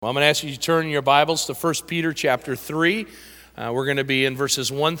Well, I'm going to ask you to turn your Bibles to 1 Peter chapter 3. We're going to be in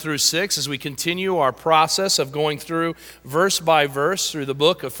verses 1 through 6 as we continue our process of going through verse by verse through the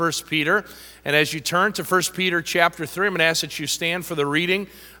book of 1 Peter. And as you turn to 1 Peter chapter 3, I'm going to ask that you stand for the reading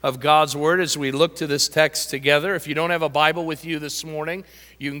of God's Word as we look to this text together. If you don't have a Bible with you this morning,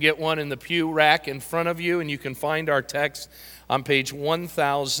 you can get one in the pew rack in front of you, and you can find our text on page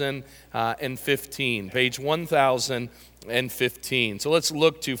 1015. Page 1015. So let's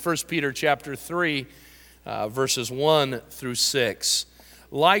look to 1 Peter chapter 3, verses 1 through 6.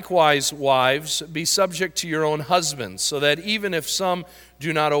 Likewise, wives, be subject to your own husbands, so that even if some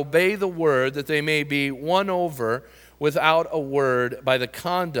do not obey the word, that they may be won over without a word by the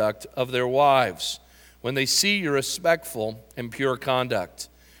conduct of their wives, when they see your respectful and pure conduct.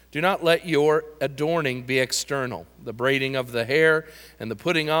 Do not let your adorning be external, the braiding of the hair and the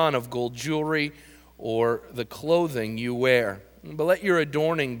putting on of gold jewelry or the clothing you wear. But let your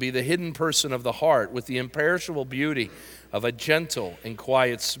adorning be the hidden person of the heart with the imperishable beauty of a gentle and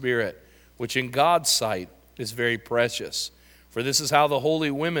quiet spirit, which in God's sight is very precious. For this is how the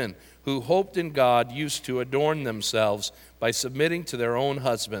holy women who hoped in God used to adorn themselves by submitting to their own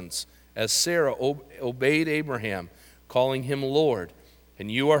husbands, as Sarah obeyed Abraham, calling him Lord.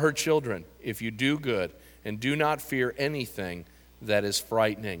 And you are her children if you do good and do not fear anything that is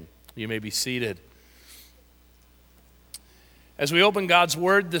frightening. You may be seated. As we open God's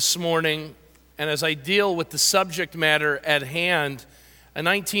Word this morning, and as I deal with the subject matter at hand, a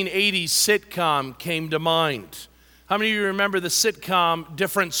 1980s sitcom came to mind. How many of you remember the sitcom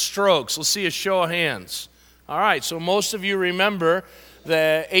Diff'rent Strokes? Let's see a show of hands. All right, so most of you remember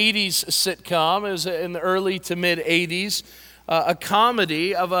the 80s sitcom. It was in the early to mid-80s. A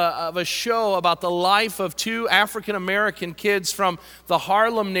comedy of a show about the life of two African-American kids from the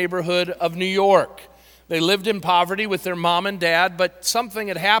Harlem neighborhood of New York. They lived in poverty with their mom and dad, but something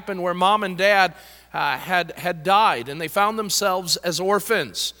had happened where mom and dad had died, and they found themselves as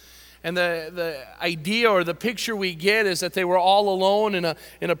orphans. And the idea or the picture we get is that they were all alone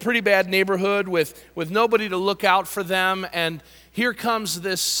in a pretty bad neighborhood with nobody to look out for them. And here comes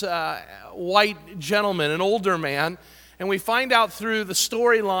this white gentleman, an older man, and we find out through the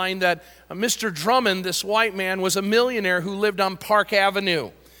storyline that Mr. Drummond, this white man, was a millionaire who lived on Park Avenue.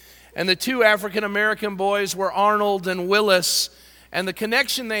 And the two African-American boys were Arnold and Willis. And the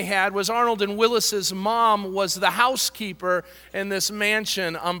connection they had was Arnold and Willis's mom was the housekeeper in this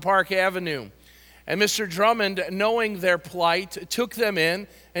mansion on Park Avenue. And Mr. Drummond, knowing their plight, took them in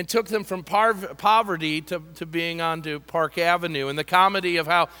and took them from poverty to being onto Park Avenue. And the comedy of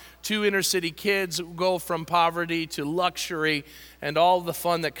how two inner city kids go from poverty to luxury and all the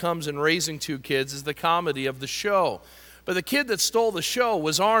fun that comes in raising two kids is the comedy of the show. But the kid that stole the show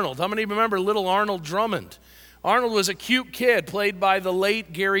was Arnold. How many remember little Arnold Drummond? Arnold was a cute kid played by the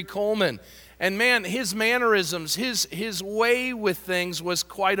late Gary Coleman. And man, his mannerisms, his way with things was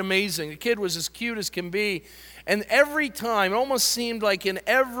quite amazing. The kid was as cute as can be. And every time, it almost seemed like in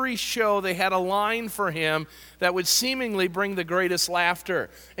every show, they had a line for him that would seemingly bring the greatest laughter.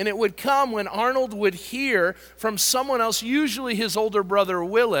 And it would come when Arnold would hear from someone else, usually his older brother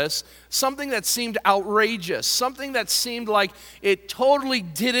Willis, something that seemed outrageous, something that seemed like it totally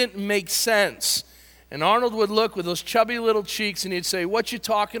didn't make sense. And Arnold would look with those chubby little cheeks and he'd say, "What you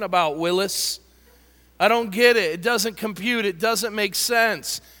talking about, Willis? I don't get it. It doesn't compute. It doesn't make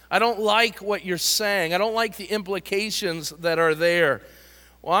sense. I don't like what you're saying. I don't like the implications that are there."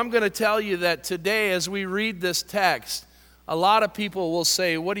 Well, I'm going to tell you that today as we read this text, a lot of people will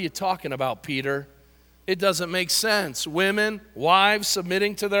say, "What are you talking about, Peter? It doesn't make sense. Women, wives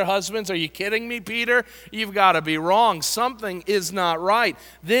submitting to their husbands. Are you kidding me, Peter? You've got to be wrong. Something is not right.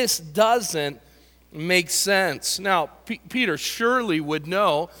 This doesn't make sense." Now, Peter surely would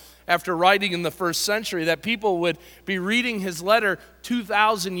know, after writing in the first century, that people would be reading his letter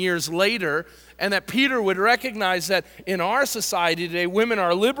 2,000 years later, and that Peter would recognize that in our society today, women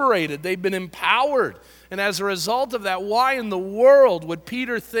are liberated. They've been empowered. And as a result of that, why in the world would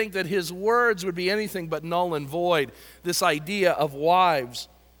Peter think that his words would be anything but null and void? This idea of wives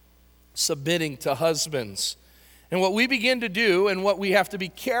submitting to husbands. And what we begin to do, and what we have to be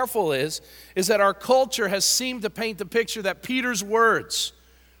careful is that our culture has seemed to paint the picture that Peter's words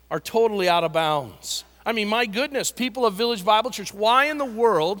are totally out of bounds. I mean, my goodness, people of Village Bible Church, why in the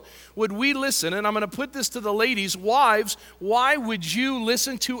world would we listen? And I'm going to put this to the ladies. Wives, why would you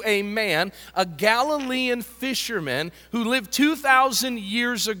listen to a man, a Galilean fisherman who lived 2,000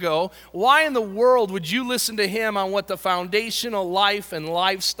 years ago? Why in the world would you listen to him on what the foundational life and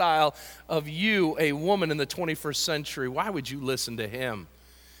lifestyle of you, a woman in the 21st century, why would you listen to him?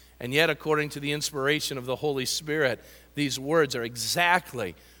 And yet, according to the inspiration of the Holy Spirit, these words are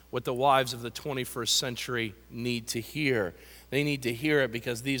exactly what the wives of the 21st century need to hear. They need to hear it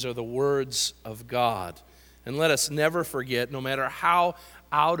because these are the words of God. And let us never forget, no matter how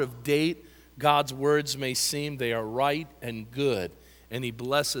out of date God's words may seem, they are right and good. And he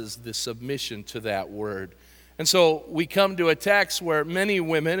blesses the submission to that word. And so we come to a text where many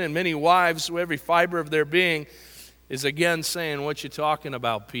women and many wives, every fiber of their being, is again saying, "What you talking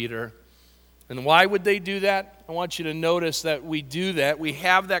about, Peter?" And why would they do that? I want you to notice that we do that. We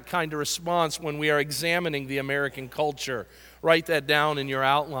have that kind of response when we are examining the American culture. Write that down in your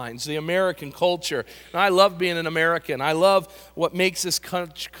outlines. The American culture. And I love being an American. I love what makes this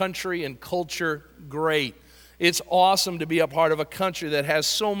country and culture great. It's awesome to be a part of a country that has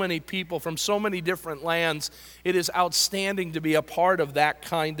so many people from so many different lands. It is outstanding to be a part of that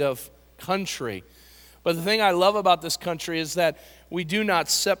kind of country. But the thing I love about this country is that we do not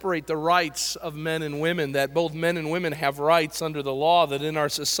separate the rights of men and women, that both men and women have rights under the law, that in our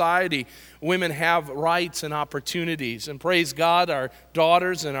society, women have rights and opportunities. And praise God, our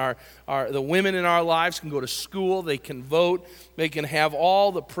daughters and the women in our lives can go to school, they can vote, they can have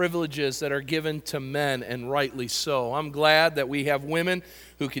all the privileges that are given to men, and rightly so. I'm glad that we have women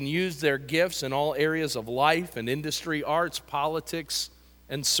who can use their gifts in all areas of life and industry, arts, politics,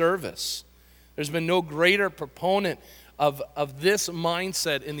 and service. There's been no greater proponent of this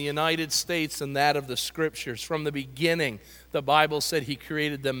mindset in the United States than that of the Scriptures. From the beginning, the Bible said he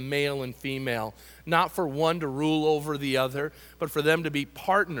created them male and female, not for one to rule over the other, but for them to be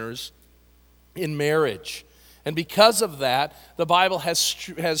partners in marriage. And because of that, the Bible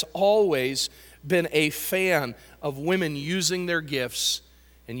has always been a fan of women using their gifts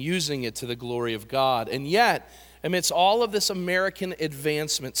and using it to the glory of God. And yet, amidst all of this American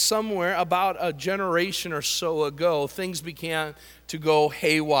advancement, somewhere about a generation or so ago, things began to go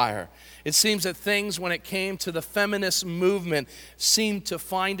haywire. It seems that things, when it came to the feminist movement, seemed to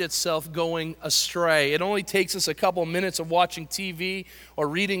find itself going astray. It only takes us a couple minutes of watching TV or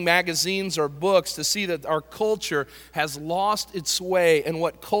reading magazines or books to see that our culture has lost its way, and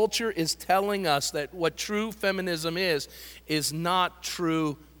what culture is telling us that what true feminism is not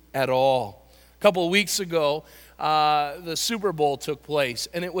true at all. A couple of weeks ago, the Super Bowl took place,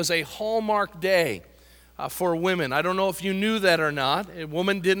 and it was a hallmark day for women. I don't know if you knew that or not. A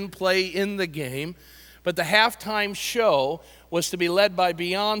woman didn't play in the game, but the halftime show was to be led by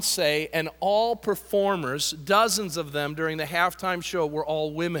Beyonce, and all performers, dozens of them during the halftime show, were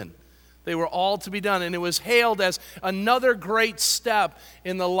all women. They were all to be done, and it was hailed as another great step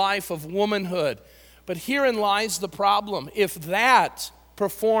in the life of womanhood. But herein lies the problem. If that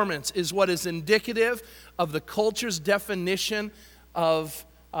performance is what is indicative of the culture's definition of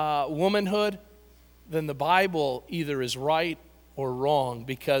womanhood, then the Bible either is right or wrong,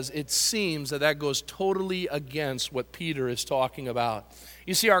 because it seems that goes totally against what Peter is talking about.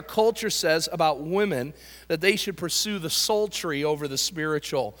 You see, our culture says about women that they should pursue the sultry over the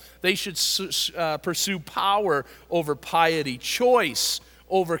spiritual. They should pursue power over piety, choice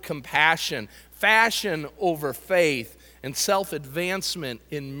over compassion, fashion over faith, and self-advancement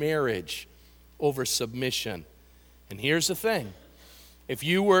in marriage over submission. And here's the thing. If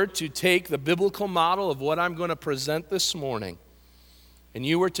you were to take the biblical model of what I'm going to present this morning, and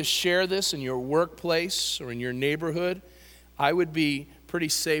you were to share this in your workplace or in your neighborhood, I would be pretty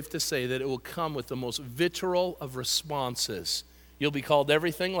safe to say that it will come with the most vitriol of responses. You'll be called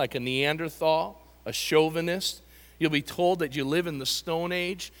everything like a Neanderthal, a chauvinist. You'll be told that you live in the Stone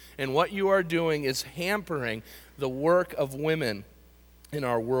Age, and what you are doing is hampering the work of women in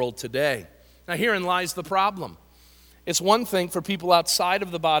our world today. Now, herein lies the problem. It's one thing for people outside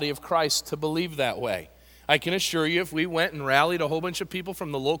of the body of Christ to believe that way. I can assure you, if we went and rallied a whole bunch of people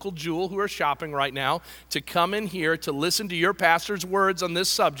from the local Jewel who are shopping right now to come in here to listen to your pastor's words on this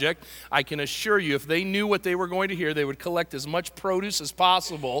subject, I can assure you, if they knew what they were going to hear, they would collect as much produce as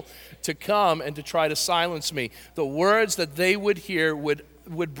possible to come and to try to silence me. The words that they would hear would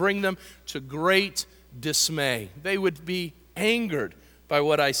bring them to great dismay. They would be angered by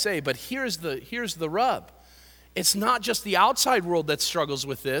what I say. But here's the rub. It's not just the outside world that struggles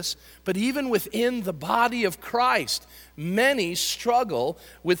with this, but even within the body of Christ, many struggle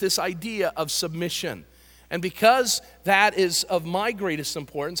with this idea of submission. And because that is of my greatest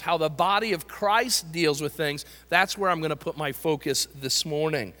importance, how the body of Christ deals with things, that's where I'm going to put my focus this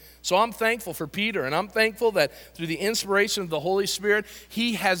morning. So I'm thankful for Peter, and I'm thankful that through the inspiration of the Holy Spirit,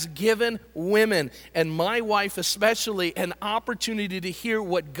 he has given women, and my wife especially, an opportunity to hear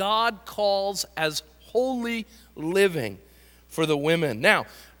what God calls as holy living for the women. Now,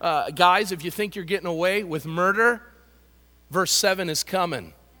 guys, if you think you're getting away with murder, verse 7 is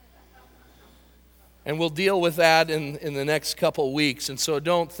coming. And we'll deal with that in the next couple weeks. And so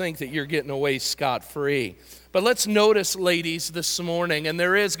don't think that you're getting away scot-free. But let's notice, ladies, this morning, and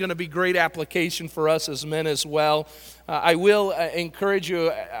there is going to be great application for us as men as well. I will encourage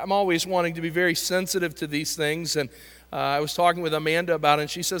you. I'm always wanting to be very sensitive to these things. And I was talking with Amanda about it,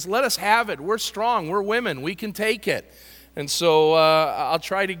 and she says, let us have it. We're strong. We're women. We can take it. And so I'll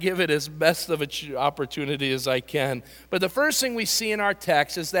try to give it as best of an opportunity as I can. But the first thing we see in our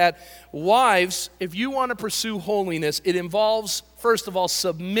text is that wives, if you want to pursue holiness, it involves, first of all,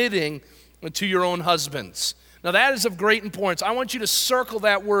 submitting to your own husbands. Now that is of great importance. I want you to circle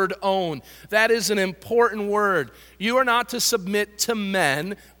that word own. That is an important word. You are not to submit to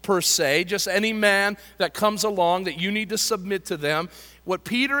men per se, just any man that comes along that you need to submit to them. What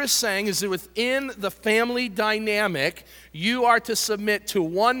Peter is saying is that within the family dynamic, you are to submit to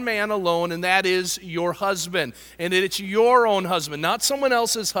one man alone, and that is your husband. And it's your own husband, not someone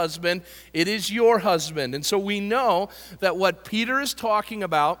else's husband. It is your husband. And so we know that what Peter is talking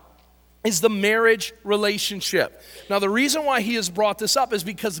about is the marriage relationship. Now, the reason why he has brought this up is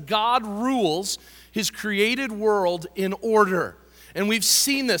because God rules his created world in order. And we've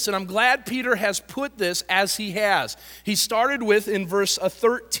seen this, and I'm glad Peter has put this as he has. He started with, in verse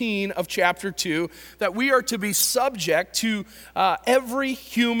 13 of chapter 2, that we are to be subject to every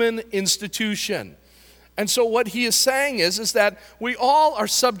human institution. And so what he is saying is that we all are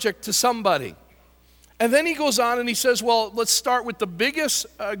subject to somebody. And then he goes on and he says, well, let's start with the biggest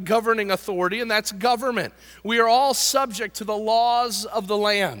governing authority, and that's government. We are all subject to the laws of the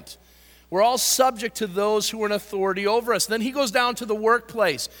land. We're all subject to those who are in authority over us. Then he goes down to the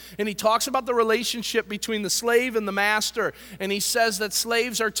workplace, and he talks about the relationship between the slave and the master, and he says that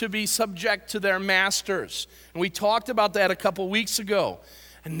slaves are to be subject to their masters. And we talked about that a couple weeks ago.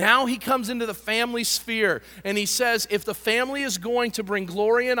 And now he comes into the family sphere, and he says if the family is going to bring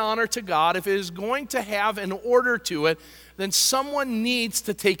glory and honor to God, if it is going to have an order to it, then someone needs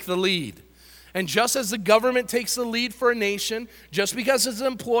to take the lead. And just as the government takes the lead for a nation, just because an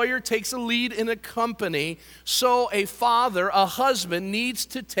employer takes a lead in a company, so a father, a husband, needs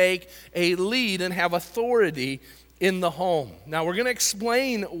to take a lead and have authority in the home. Now, we're going to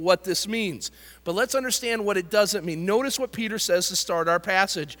explain what this means, but let's understand what it doesn't mean. Notice what Peter says to start our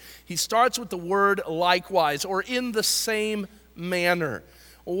passage. He starts with the word likewise, or in the same manner.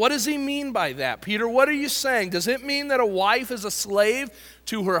 What does he mean by that? Peter, what are you saying? Does it mean that a wife is a slave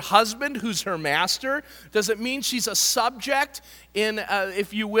to her husband who's her master? Does it mean she's a subject in,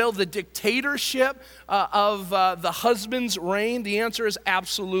 if you will, the dictatorship of the husband's reign? The answer is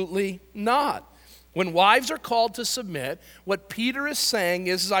absolutely not. When wives are called to submit, what Peter is saying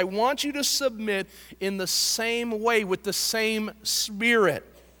is I want you to submit in the same way, with the same spirit.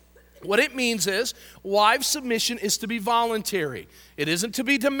 What it means is wives' submission is to be voluntary. It isn't to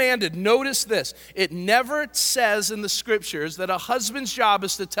be demanded. Notice this. It never says in the scriptures that a husband's job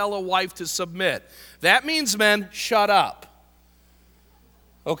is to tell a wife to submit. That means, men, shut up.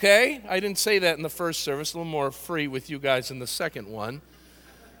 Okay? I didn't say that in the first service. A little more free with you guys in the second one.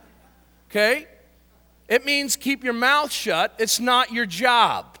 Okay? It means keep your mouth shut. It's not your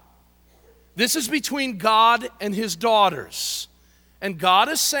job. This is between God and his daughters. And God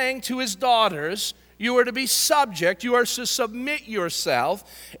is saying to his daughters, you are to be subject, you are to submit yourself,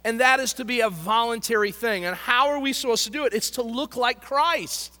 and that is to be a voluntary thing. And how are we supposed to do it? It's to look like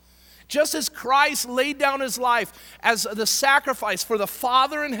Christ. Just as Christ laid down his life as the sacrifice for the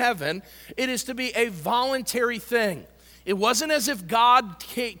Father in heaven, it is to be a voluntary thing. It wasn't as if God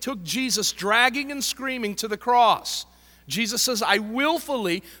took Jesus dragging and screaming to the cross. Jesus says, I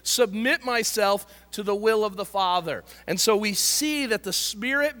willfully submit myself to the will of the Father. And so we see that the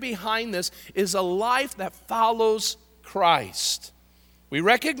spirit behind this is a life that follows Christ. We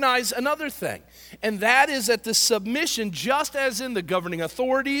recognize another thing, and that is that the submission, just as in the governing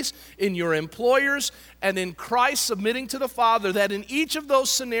authorities, in your employers, and in Christ submitting to the Father, that in each of those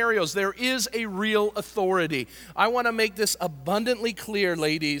scenarios there is a real authority. I want to make this abundantly clear,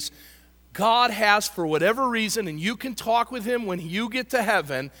 ladies. God has, for whatever reason, and you can talk with him when you get to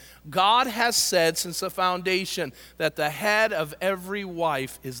heaven, God has said since the foundation that the head of every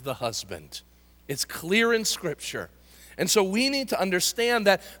wife is the husband. It's clear in Scripture. And so we need to understand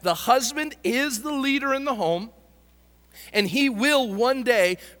that the husband is the leader in the home, and he will one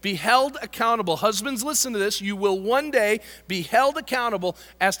day be held accountable. Husbands, listen to this. You will one day be held accountable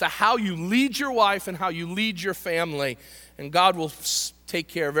as to how you lead your wife and how you lead your family. And God will take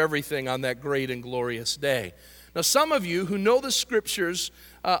care of everything on that great and glorious day. Now, some of you who know the Scriptures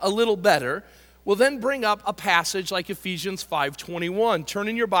a little better will then bring up a passage like Ephesians 5:21. Turn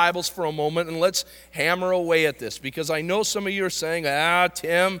in your Bibles for a moment and let's hammer away at this, because I know some of you are saying,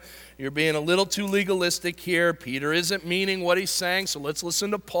 Tim, you're being a little too legalistic here. Peter isn't meaning what he's saying, so let's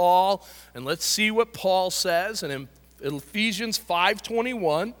listen to Paul and let's see what Paul says. And in Ephesians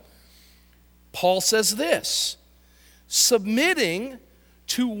 5:21, Paul says this: submitting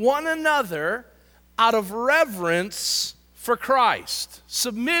to one another out of reverence for Christ.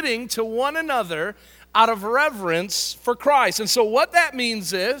 Submitting to one another out of reverence for Christ. And so what that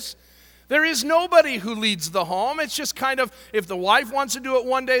means is there is nobody who leads the home. It's just kind of, if the wife wants to do it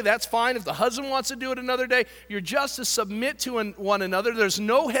one day, that's fine. If the husband wants to do it another day, you're just to submit to one another. There's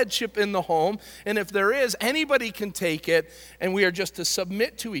no headship in the home. And if there is, anybody can take it, and we are just to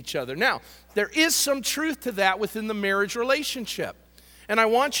submit to each other. Now, there is some truth to that within the marriage relationship. And I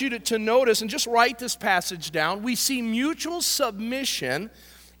want you to notice, and just write this passage down. We see mutual submission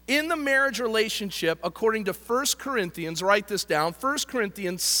in the marriage relationship according to 1 Corinthians. Write this down, 1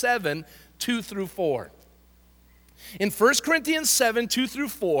 Corinthians 7, 2 through 4. In 1 Corinthians 7, 2 through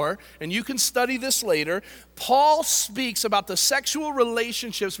 4, and you can study this later, Paul speaks about the sexual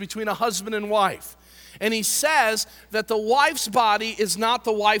relationships between a husband and wife. And he says that the wife's body is not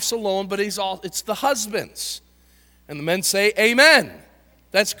the wife's alone, but it's the husband's. And the men say, amen.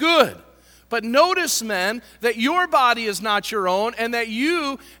 That's good. But notice, men, that your body is not your own, and that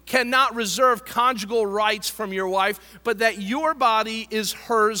you cannot reserve conjugal rights from your wife, but that your body is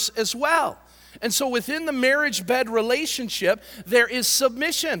hers as well. And so within the marriage bed relationship, there is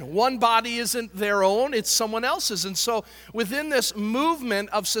submission. One body isn't their own, it's someone else's. And so within this movement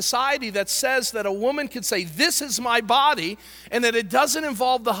of society that says that a woman can say, this is my body, and that it doesn't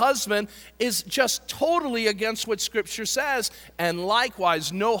involve the husband, is just totally against what Scripture says. And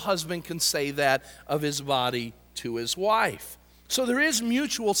likewise, no husband can say that of his body to his wife. So there is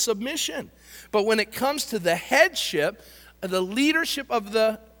mutual submission. But when it comes to the headship, the leadership of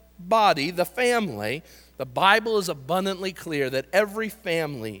the body, the family, the Bible is abundantly clear that every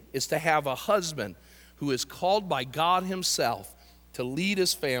family is to have a husband who is called by God himself to lead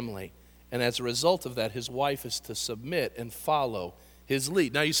his family. And as a result of that, his wife is to submit and follow his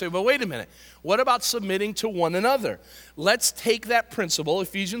lead. Now you say, well, wait a minute. What about submitting to one another? Let's take that principle,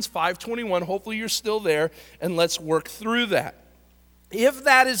 Ephesians 5:21. Hopefully you're still there, and let's work through that. If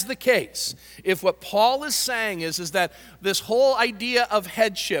that is the case, if what Paul is saying is that this whole idea of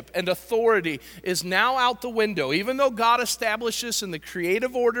headship and authority is now out the window, even though God established this in the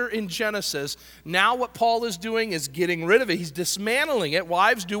creative order in Genesis, now what Paul is doing is getting rid of it. He's dismantling it.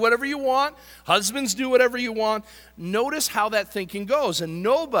 Wives, do whatever you want. Husbands, do whatever you want. Notice how that thinking goes. And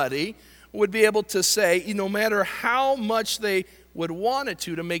nobody would be able to say, no matter how much they would want it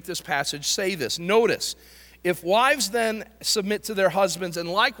to make this passage say this. Notice, if wives then submit to their husbands, and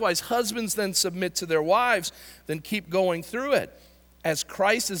likewise husbands then submit to their wives, then keep going through it. As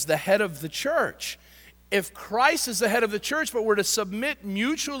Christ is the head of the church. If Christ is the head of the church, but we're to submit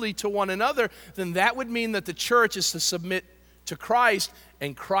mutually to one another, then that would mean that the church is to submit to Christ,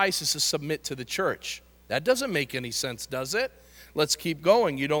 and Christ is to submit to the church. That doesn't make any sense, does it? Let's keep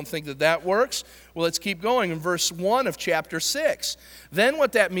going. You don't think that works? Well, let's keep going. In verse 1 of chapter 6. Then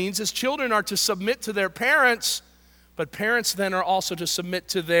what that means is children are to submit to their parents, but parents then are also to submit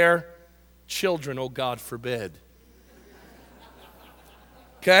to their children. Oh, God forbid.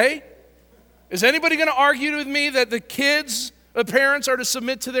 Okay? Is anybody going to argue with me that the parents are to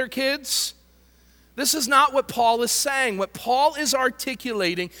submit to their kids? This is not what Paul is saying. What Paul is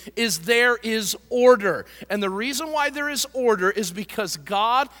articulating is there is order. And the reason why there is order is because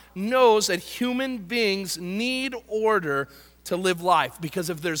God knows that human beings need order to live life. Because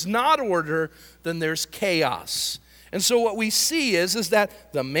if there's not order, then there's chaos. And so what we see is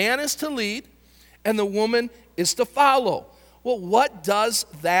that the man is to lead and the woman is to follow. Well, what does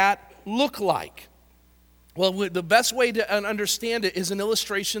that look like? Well, the best way to understand it is an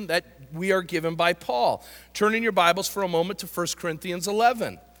illustration that we are given by Paul. Turn in your Bibles for a moment to 1 Corinthians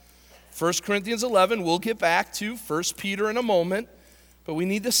 11. 1 Corinthians 11, we'll get back to 1 Peter in a moment, but we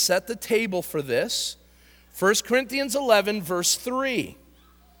need to set the table for this. 1 Corinthians 11, verse 3.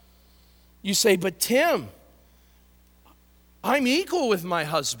 You say, but Tim, I'm equal with my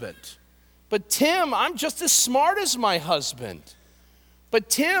husband. But Tim, I'm just as smart as my husband. But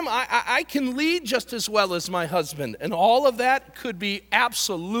Tim, I can lead just as well as my husband. And all of that could be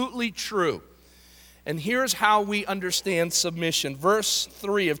absolutely true. And here's how we understand submission. Verse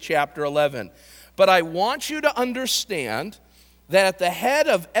 3 of chapter 11. But I want you to understand that at the head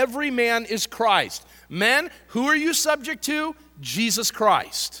of every man is Christ. Men, who are you subject to? Jesus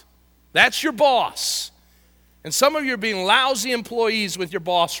Christ. That's your boss. And some of you are being lousy employees with your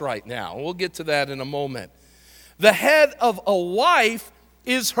boss right now. We'll get to that in a moment. The head of a wife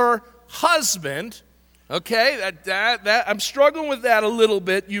is her husband. Okay, that I'm struggling with that a little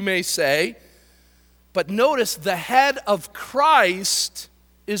bit, you may say. But notice the head of Christ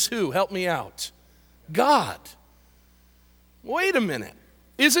is who? Help me out. God. Wait a minute.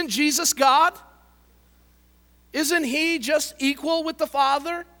 Isn't Jesus God? Isn't he just equal with the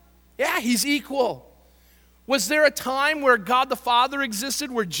Father? Yeah, he's equal. Was there a time where God the Father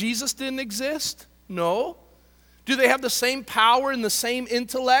existed where Jesus didn't exist? No. Do they have the same power and the same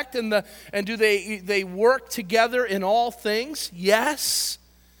intellect and do they work together in all things? Yes.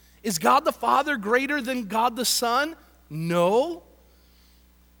 Is God the Father greater than God the Son? No.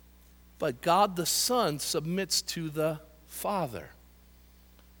 But God the Son submits to the Father.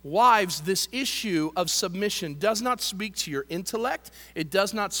 Wives, this issue of submission does not speak to your intellect. It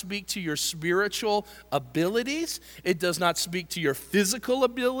does not speak to your spiritual abilities. It does not speak to your physical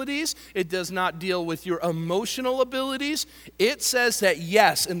abilities. It does not deal with your emotional abilities. It says that,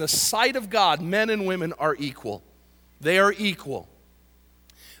 yes, in the sight of God, men and women are equal. They are equal.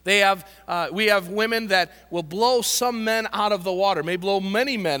 We have women that will blow some men out of the water, may blow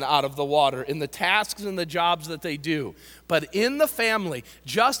many men out of the water in the tasks and the jobs that they do. But in the family,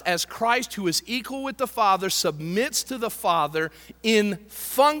 just as Christ, who is equal with the Father, submits to the Father in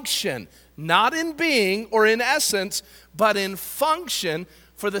function, not in being or in essence, but in function,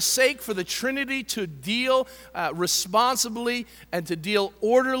 for the Trinity to deal responsibly and to deal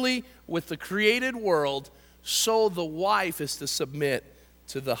orderly with the created world, so the wife is to submit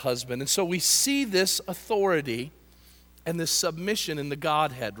to the husband. And so we see this authority and this submission in the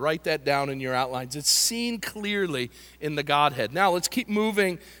Godhead. Write that down in your outlines. It's seen clearly in the Godhead. Now let's keep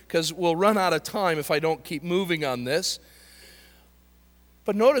moving, because we'll run out of time if I don't keep moving on this.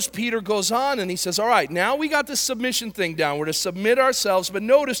 But notice Peter goes on and he says, all right, now we got this submission thing down. We're to submit ourselves, but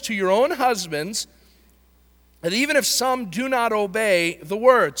notice, to your own husbands, that even if some do not obey the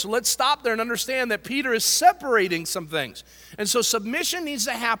word. So let's stop there and understand that Peter is separating some things. And so submission needs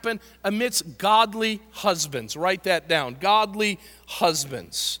to happen amidst godly husbands. Write that down. Godly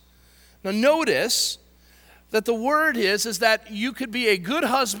husbands. Now notice that the word is that you could be a good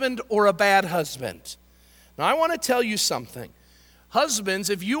husband or a bad husband. Now I want to tell you something.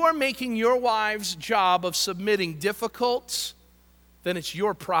 Husbands, if you are making your wife's job of submitting difficult, then it's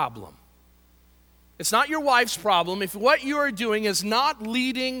your problem. It's not your wife's problem. If what you are doing is not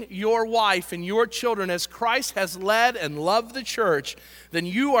leading your wife and your children as Christ has led and loved the church, then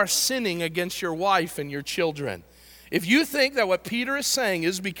you are sinning against your wife and your children. If you think that what Peter is saying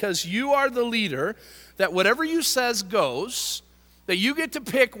is because you are the leader, that whatever you says goes, that you get to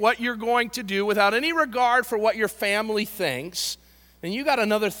pick what you're going to do without any regard for what your family thinks, then you got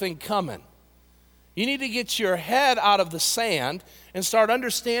another thing coming. You need to get your head out of the sand and start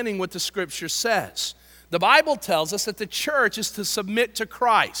understanding what the Scripture says. The Bible tells us that the church is to submit to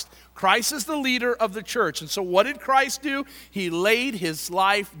Christ. Christ is the leader of the church. And so what did Christ do? He laid his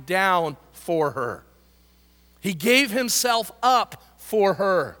life down for her. He gave himself up for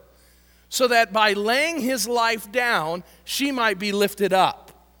her, so that by laying his life down, she might be lifted up.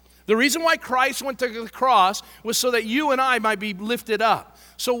 The reason why Christ went to the cross was so that you and I might be lifted up.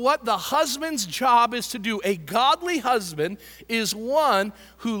 So what the husband's job is to do, a godly husband is one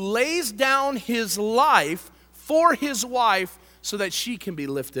who lays down his life for his wife so that she can be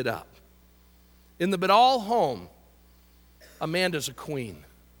lifted up. In the Badal home, Amanda's a queen.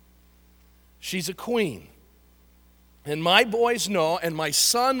 She's a queen. And my boys know, and my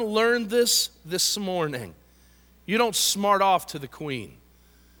son learned this morning, you don't smart off to the queen.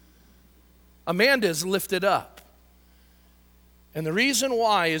 Amanda is lifted up. And the reason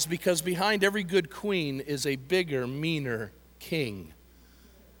why is because behind every good queen is a bigger, meaner king.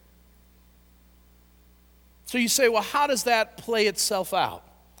 So you say, well, how does that play itself out?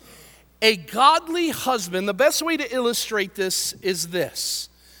 A godly husband, the best way to illustrate this is this.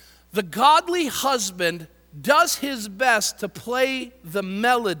 The godly husband does his best to play the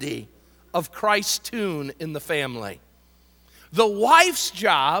melody of Christ's tune in the family. The wife's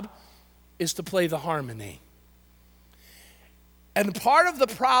job is to play the harmony. And part of the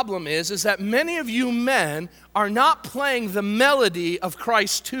problem is that many of you men are not playing the melody of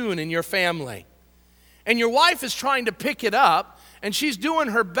Christ's tune in your family. And your wife is trying to pick it up, and she's doing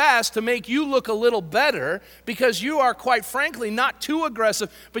her best to make you look a little better because you are, quite frankly, not too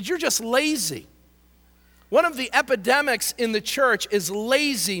aggressive, but you're just lazy. One of the epidemics in the church is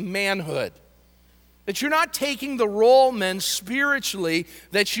lazy manhood. That you're not taking the role, men, spiritually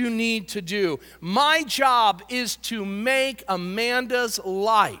that you need to do. My job is to make Amanda's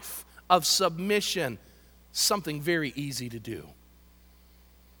life of submission something very easy to do.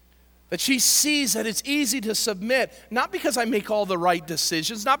 That she sees that it's easy to submit, not because I make all the right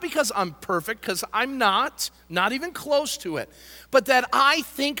decisions, not because I'm perfect, because I'm not even close to it, but that I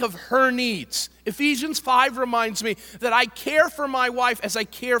think of her needs. Ephesians 5 reminds me that I care for my wife as I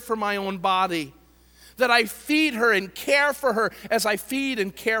care for my own body, that I feed her and care for her as I feed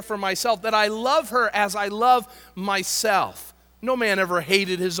and care for myself, that I love her as I love myself. No man ever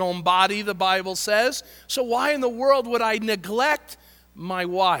hated his own body, the Bible says, so why in the world would I neglect my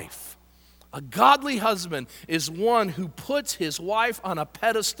wife? A godly husband is one who puts his wife on a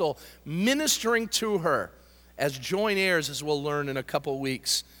pedestal, ministering to her as joint heirs, as we'll learn in a couple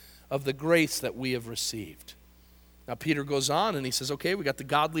weeks, of the grace that we have received. Now, Peter goes on and he says, okay, we got the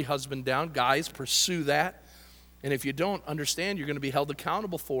godly husband down. Guys, pursue that. And if you don't understand, you're going to be held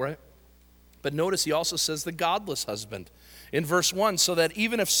accountable for it. But notice he also says the godless husband in verse 1, so that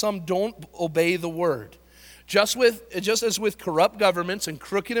even if some don't obey the word, just as with corrupt governments and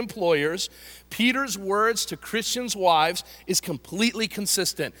crooked employers, Peter's words to Christians' wives is completely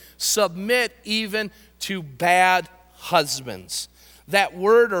consistent. Submit even to bad husbands. That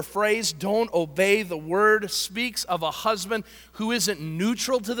word or phrase, don't obey the word, speaks of a husband who isn't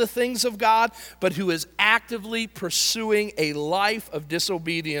neutral to the things of God, but who is actively pursuing a life of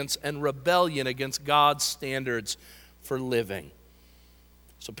disobedience and rebellion against God's standards for living.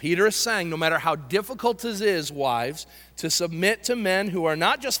 So Peter is saying, no matter how difficult it is, wives, to submit to men who are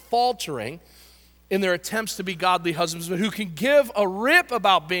not just faltering in their attempts to be godly husbands, but who can give a rip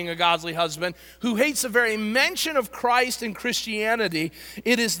about being a godly husband, who hates the very mention of Christ and Christianity,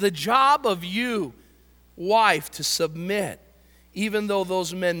 it is the job of you, wife, to submit, even though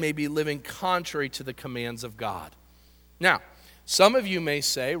those men may be living contrary to the commands of God. Now, some of you may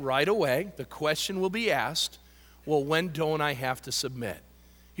say right away, the question will be asked, well, when don't I have to submit?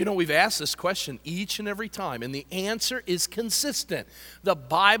 You know, we've asked this question each and every time, and the answer is consistent. The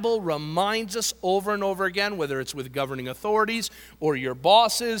Bible reminds us over and over again, whether it's with governing authorities or your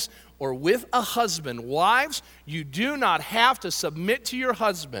bosses or with a husband. Wives, you do not have to submit to your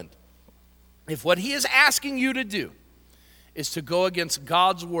husband if what he is asking you to do is to go against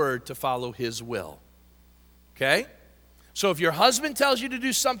God's word to follow his will. Okay? So if your husband tells you to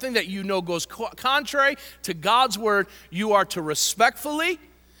do something that you know goes contrary to God's word, you are to respectfully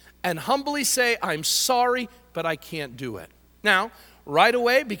and humbly say, I'm sorry, but I can't do it. Now, right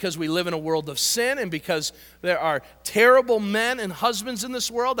away, because we live in a world of sin and because there are terrible men and husbands in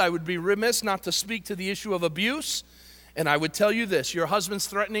this world, I would be remiss not to speak to the issue of abuse. And I would tell you this, your husband's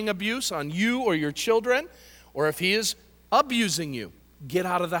threatening abuse on you or your children, or if he is abusing you, get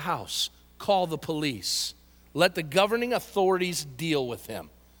out of the house. Call the police. Let the governing authorities deal with him.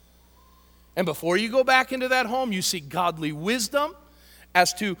 And before you go back into that home, you seek godly wisdom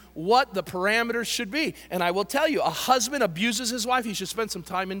as to what the parameters should be. And I will tell you, a husband abuses his wife, he should spend some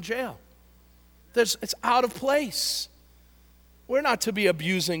time in jail. It's out of place. We're not to be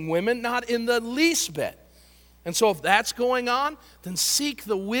abusing women, not in the least bit. And so if that's going on, then seek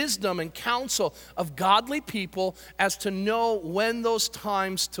the wisdom and counsel of godly people as to know when those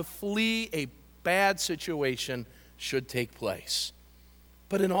times to flee a bad situation should take place.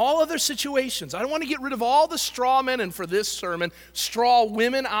 But in all other situations, I don't want to get rid of all the straw men, and for this sermon, straw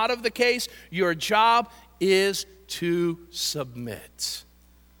women out of the case. Your job is to submit.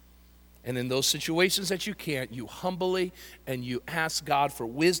 And in those situations that you can't, you humbly and you ask God for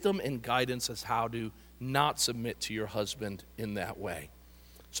wisdom and guidance as how to not submit to your husband in that way.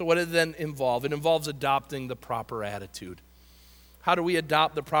 So what does it then involve? It involves adopting the proper attitude. How do we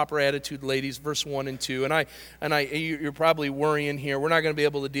adopt the proper attitude, ladies? Verse 1 and 2. You're probably worrying here. We're not going to be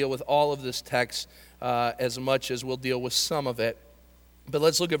able to deal with all of this text as much as we'll deal with some of it. But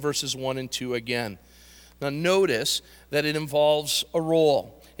let's look at verses 1 and 2 again. Now notice that it involves a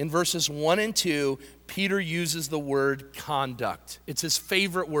role. In verses 1 and 2, Peter uses the word conduct. It's his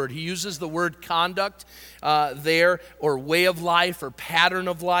favorite word. He uses the word conduct there, or way of life, or pattern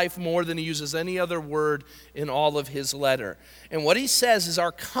of life, more than he uses any other word in all of his letter. And what he says is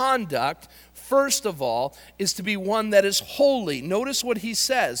our conduct, first of all, is to be one that is holy. Notice what he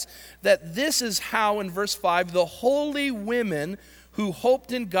says, that this is how, in verse 5, the holy women who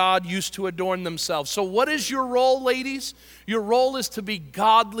hoped in God used to adorn themselves. So what is your role, ladies? Your role is to be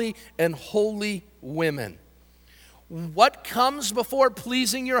godly and holy women. What comes before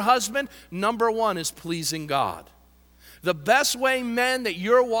pleasing your husband? Number one is pleasing God. The best way, men, that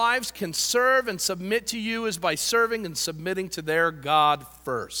your wives can serve and submit to you is by serving and submitting to their God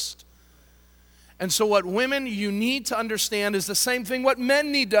first. And so what women you need to understand is the same thing what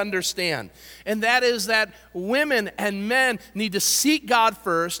men need to understand. And that is that women and men need to seek God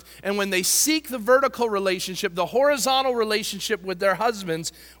first. And when they seek the vertical relationship, the horizontal relationship with their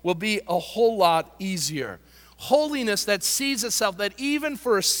husbands will be a whole lot easier. Holiness that sees itself that even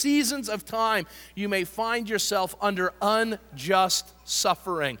for seasons of time, you may find yourself under unjust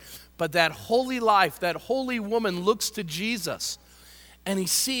suffering. But that holy life, that holy woman looks to Jesus. And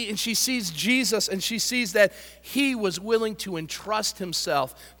she sees Jesus, and she sees that he was willing to entrust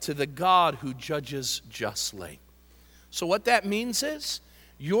himself to the God who judges justly. So what that means is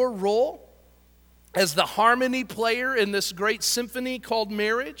your role as the harmony player in this great symphony called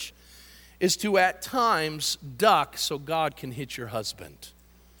marriage is to at times duck so God can hit your husband.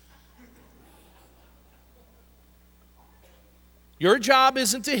 Your job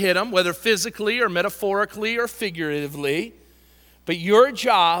isn't to hit him, whether physically or metaphorically or figuratively. But your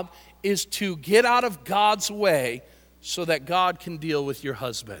job is to get out of God's way so that God can deal with your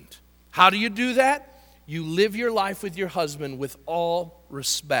husband. How do you do that? You live your life with your husband with all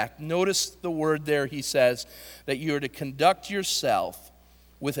respect. Notice the word there, he says, that you are to conduct yourself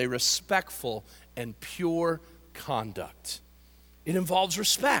with a respectful and pure conduct. It involves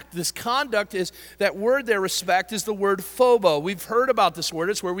respect. This conduct is, that word there, respect, is the word phobo. We've heard about this word.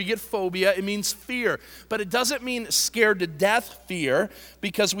 It's where we get phobia. It means fear. But it doesn't mean scared to death fear,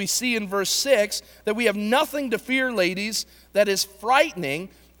 because we see in verse 6 that we have nothing to fear, ladies, that is frightening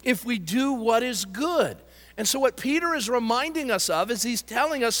if we do what is good. And so what Peter is reminding us of is he's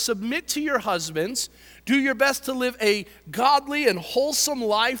telling us, submit to your husbands, do your best to live a godly and wholesome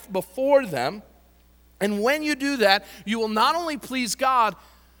life before them. And when you do that, you will not only please God,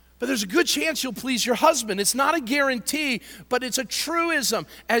 but there's a good chance you'll please your husband. It's not a guarantee, but it's a truism.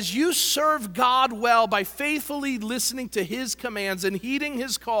 As you serve God well by faithfully listening to his commands and heeding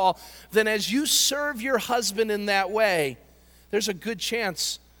his call, then as you serve your husband in that way, there's a good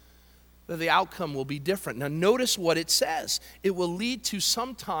chance that the outcome will be different. Now notice what it says. It will lead to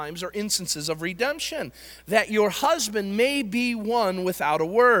sometimes or instances of redemption, that your husband may be won without a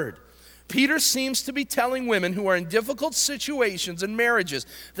word. Peter seems to be telling women who are in difficult situations in marriages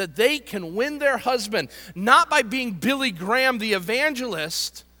that they can win their husband, not by being Billy Graham the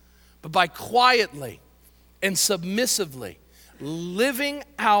evangelist, but by quietly and submissively living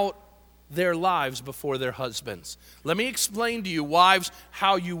out their lives before their husbands. Let me explain to you, wives,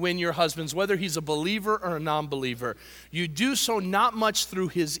 how you win your husbands, whether he's a believer or a non-believer. You do so not much through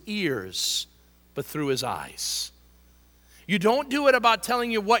his ears, but through his eyes. You don't do it about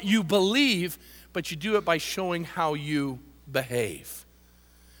telling you what you believe, but you do it by showing how you behave.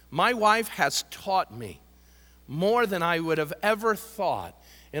 My wife has taught me more than I would have ever thought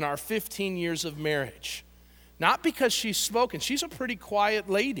in our 15 years of marriage. Not because she's spoken. She's a pretty quiet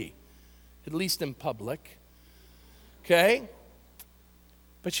lady, at least in public. Okay?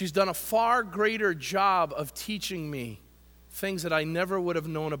 But she's done a far greater job of teaching me things that I never would have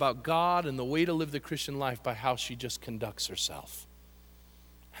known about God and the way to live the Christian life by how she just conducts herself.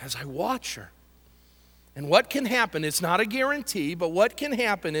 As I watch her. And what can happen, it's not a guarantee, but what can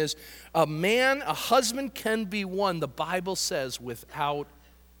happen is a husband can be won, the Bible says, without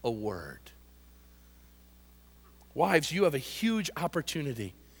a word. Wives, you have a huge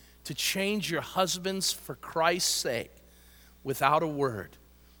opportunity to change your husbands for Christ's sake without a word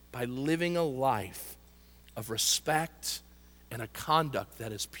by living a life of respect and a conduct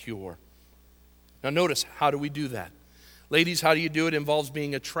that is pure. Now notice, how do we do that? Ladies, how do you do it? It involves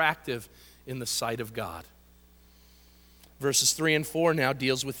being attractive in the sight of God. Verses 3 and 4 now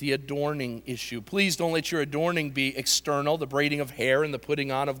deals with the adorning issue. Please don't let your adorning be external, the braiding of hair and the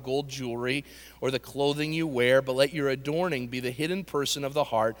putting on of gold jewelry or the clothing you wear, but let your adorning be the hidden person of the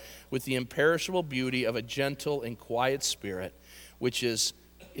heart with the imperishable beauty of a gentle and quiet spirit, which is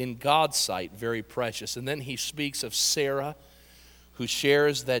in God's sight very precious. And then he speaks of Sarah, who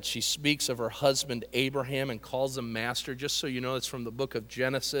shares that she speaks of her husband Abraham and calls him master. Just so you know, it's from the book of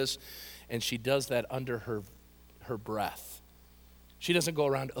Genesis, and she does that under her breath. She doesn't go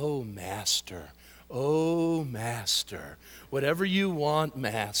around, oh master, whatever you want,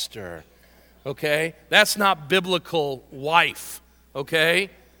 master. Okay? That's not biblical wife. Okay?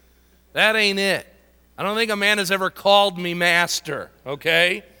 That ain't it. I don't think a man has ever called me master.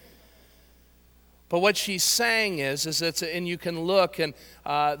 Okay? But what she's saying is and you can look, and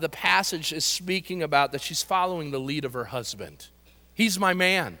the passage is speaking about that she's following the lead of her husband. He's my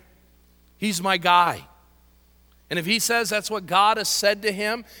man. He's my guy. And if he says that's what God has said to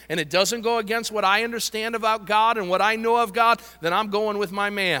him, and it doesn't go against what I understand about God and what I know of God, then I'm going with my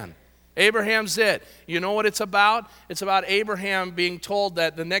man. Abraham's it. You know what it's about? It's about Abraham being told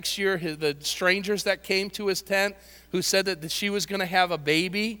that the next year, the strangers that came to his tent who said that she was going to have a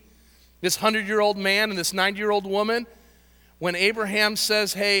baby, this 100-year-old man and this 90-year-old woman, when Abraham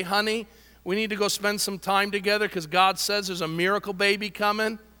says, hey, honey, we need to go spend some time together because God says there's a miracle baby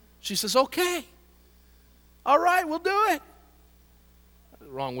coming, she says, okay. All right, we'll do it.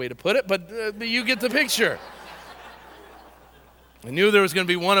 Wrong way to put it, but you get the picture. I knew there was going to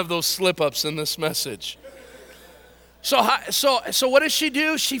be one of those slip-ups in this message. So what does she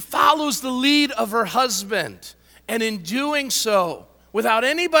do? She follows the lead of her husband. And in doing so, without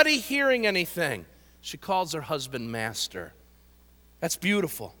anybody hearing anything, she calls her husband master. That's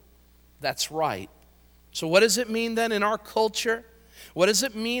beautiful. That's right. So what does it mean then in our culture? What does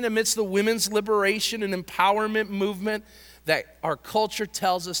it mean amidst the women's liberation and empowerment movement that our culture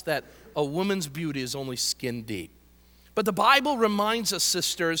tells us that a woman's beauty is only skin deep? But the Bible reminds us,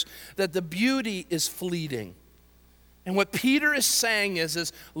 sisters, that the beauty is fleeting. And what Peter is saying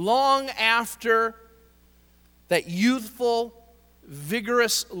is long after that youthful,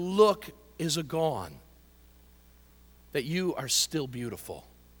 vigorous look is gone, that you are still beautiful.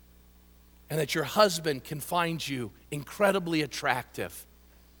 And that your husband can find you incredibly attractive.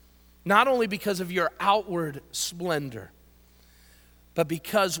 Not only because of your outward splendor, but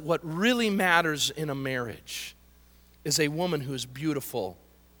because what really matters in a marriage is a woman who is beautiful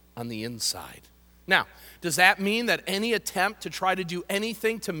on the inside. Now, does that mean that any attempt to try to do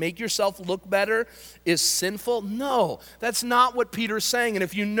anything to make yourself look better is sinful? No, that's not what Peter's saying. And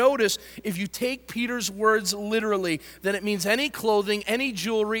if you notice, if you take Peter's words literally, then it means any clothing, any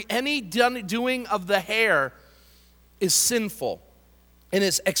jewelry, any doing of the hair is sinful and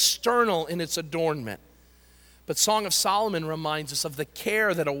is external in its adornment. But Song of Solomon reminds us of the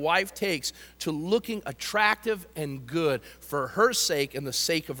care that a wife takes to looking attractive and good for her sake and the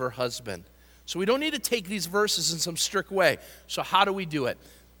sake of her husband. So we don't need to take these verses in some strict way. So how do we do it?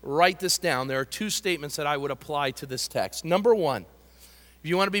 Write this down. There are two statements that I would apply to this text. Number one, if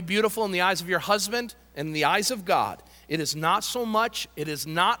you want to be beautiful in the eyes of your husband and in the eyes of God, it is not so much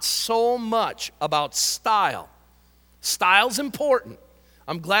about style. Style's important.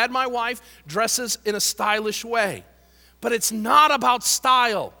 I'm glad my wife dresses in a stylish way. But it's not about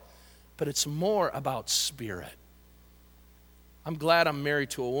style, but it's more about spirit. I'm glad I'm married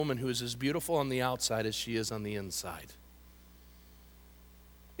to a woman who is as beautiful on the outside as she is on the inside.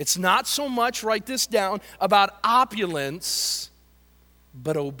 It's not so much, write this down, about opulence,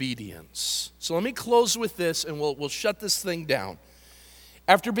 but obedience. So let me close with this and we'll shut this thing down.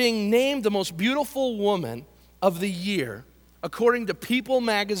 After being named the most beautiful woman of the year, according to People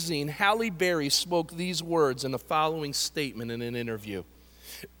magazine, Halle Berry spoke these words in the following statement in an interview.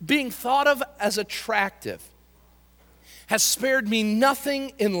 Being thought of as attractive has spared me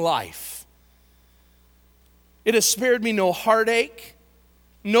nothing in life. It has spared me no heartache,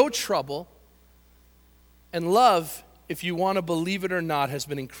 no trouble, and love, if you want to believe it or not, has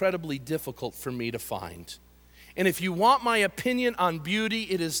been incredibly difficult for me to find. And if you want my opinion on beauty,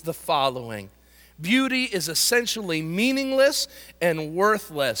 it is the following. Beauty is essentially meaningless and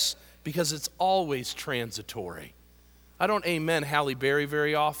worthless because it's always transitory. I don't amen Halle Berry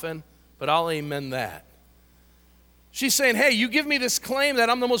very often, but I'll amen that. She's saying, hey, you give me this claim that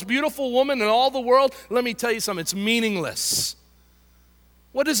I'm the most beautiful woman in all the world. Let me tell you something, it's meaningless.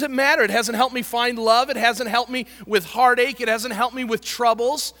 What does it matter? It hasn't helped me find love. It hasn't helped me with heartache. It hasn't helped me with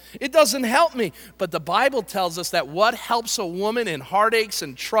troubles. It doesn't help me. But the Bible tells us that what helps a woman in heartaches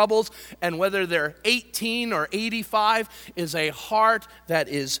and troubles, and whether they're 18 or 85, is a heart that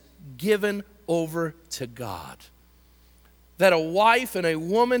is given over to God. That a wife and a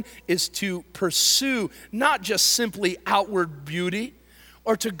woman is to pursue not just simply outward beauty,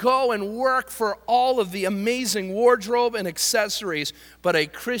 or to go and work for all of the amazing wardrobe and accessories, but a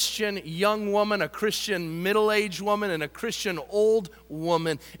Christian young woman, a Christian middle-aged woman, and a Christian old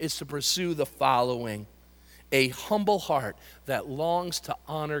woman is to pursue the following: a humble heart that longs to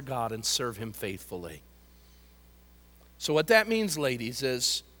honor God and serve Him faithfully. So what that means, ladies,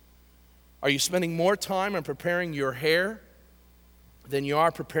 is, are you spending more time on preparing your hair than you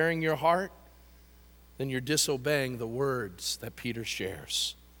are preparing your heart? Then you're disobeying the words that Peter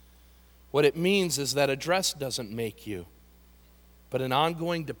shares. What it means is that a dress doesn't make you, but an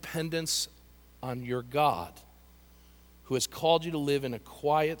ongoing dependence on your God, who has called you to live in a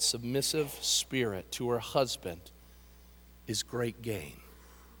quiet, submissive spirit to her husband, is great gain.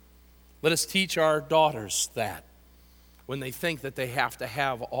 Let us teach our daughters that when they think that they have to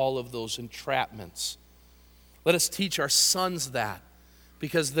have all of those entrapments. Let us teach our sons that,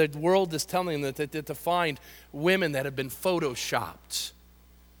 because the world is telling them that to find women that have been photoshopped.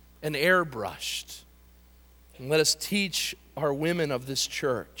 and airbrushed. And let us teach our women of this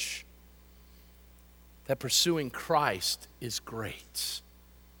church that pursuing Christ is great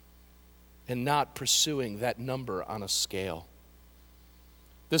and not pursuing that number on a scale.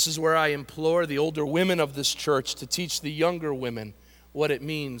 This is where I implore the older women of this church to teach the younger women what it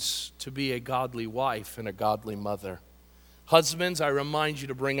means to be a godly wife and a godly mother. Husbands, I remind you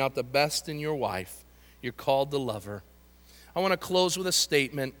to bring out the best in your wife. You're called to love her. I want to close with a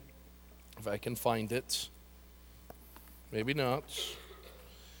statement, if I can find it. Maybe not.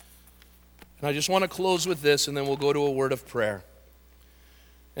 And I just want to close with this, and then we'll go to a word of prayer.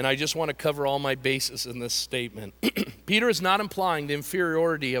 And I just want to cover all my bases in this statement. Peter is not implying the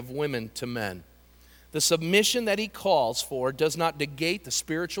inferiority of women to men. The submission that he calls for does not negate the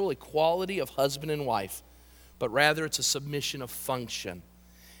spiritual equality of husband and wife, but rather it's a submission of function.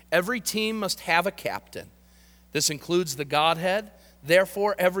 Every team must have a captain. This includes the Godhead.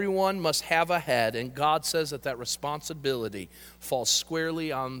 Therefore, everyone must have a head, and God says that responsibility falls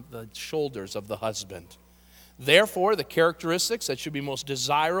squarely on the shoulders of the husband. Therefore, the characteristics that should be most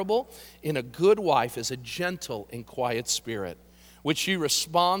desirable in a good wife is a gentle and quiet spirit, which she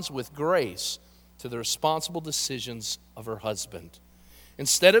responds with grace to the responsible decisions of her husband.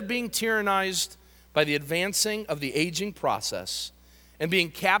 Instead of being tyrannized by the advancing of the aging process and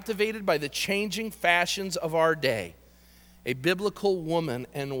being captivated by the changing fashions of our day, a biblical woman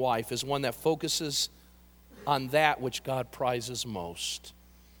and wife is one that focuses on that which God prizes most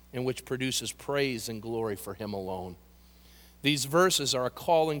and which produces praise and glory for Him alone. These verses are a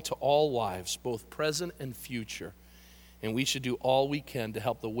calling to all wives, both present and future, and we should do all we can to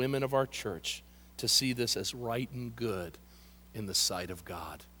help the women of our church to see this as right and good in the sight of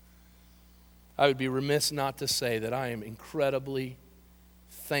God. I would be remiss not to say that I am incredibly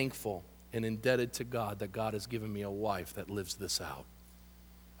thankful and indebted to God that God has given me a wife that lives this out.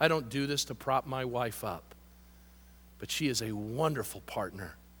 I don't do this to prop my wife up, but she is a wonderful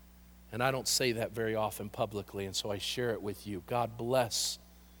partner. And I don't say that very often publicly, and so I share it with you. God bless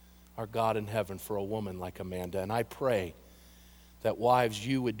our God in heaven for a woman like Amanda. And I pray that wives,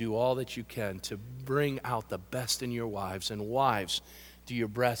 you would do all that you can to bring out the best in your wives. And wives, do your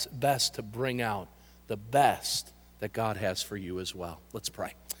best to bring out the best that God has for you as well. Let's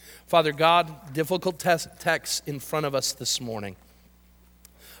pray. Father God, difficult texts in front of us this morning.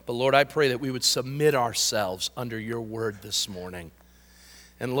 But Lord, I pray that we would submit ourselves under your word this morning.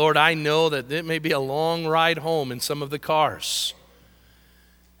 And Lord, I know that it may be a long ride home in some of the cars.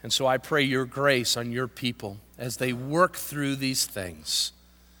 And so I pray your grace on your people as they work through these things.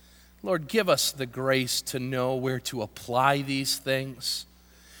 Lord, give us the grace to know where to apply these things,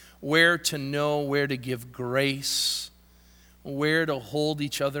 where to know where to give grace, where to hold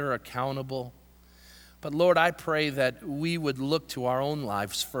each other accountable. But Lord, I pray that we would look to our own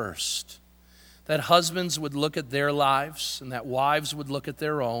lives first. That husbands would look at their lives and that wives would look at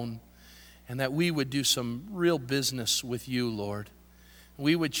their own, and that we would do some real business with you, Lord.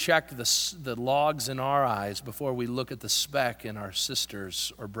 We would check the logs in our eyes before we look at the speck in our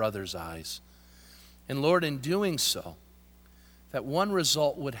sister's or brother's eyes. And Lord, in doing so, that one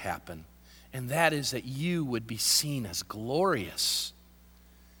result would happen, and that is that you would be seen as glorious.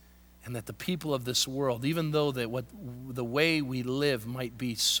 And that the people of this world, even though the way we live might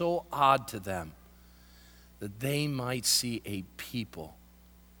be so odd to them, that they might see a people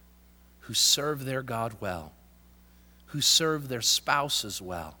who serve their God well, who serve their spouses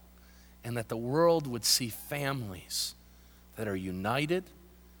well, and that the world would see families that are united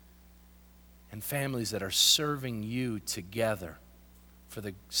and families that are serving you together for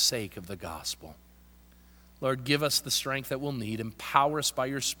the sake of the gospel. Lord, give us the strength that we'll need. Empower us by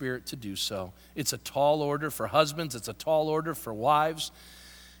your Spirit to do so. It's a tall order for husbands. It's a tall order for wives.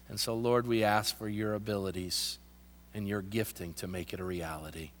 And so, Lord, we ask for your abilities and your gifting to make it a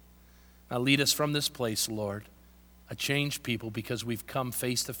reality. Now lead us from this place, Lord, a changed people, because we've come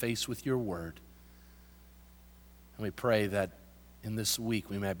face to face with your word. And we pray that in this week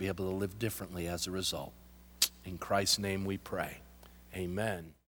we might be able to live differently as a result. In Christ's name we pray. Amen.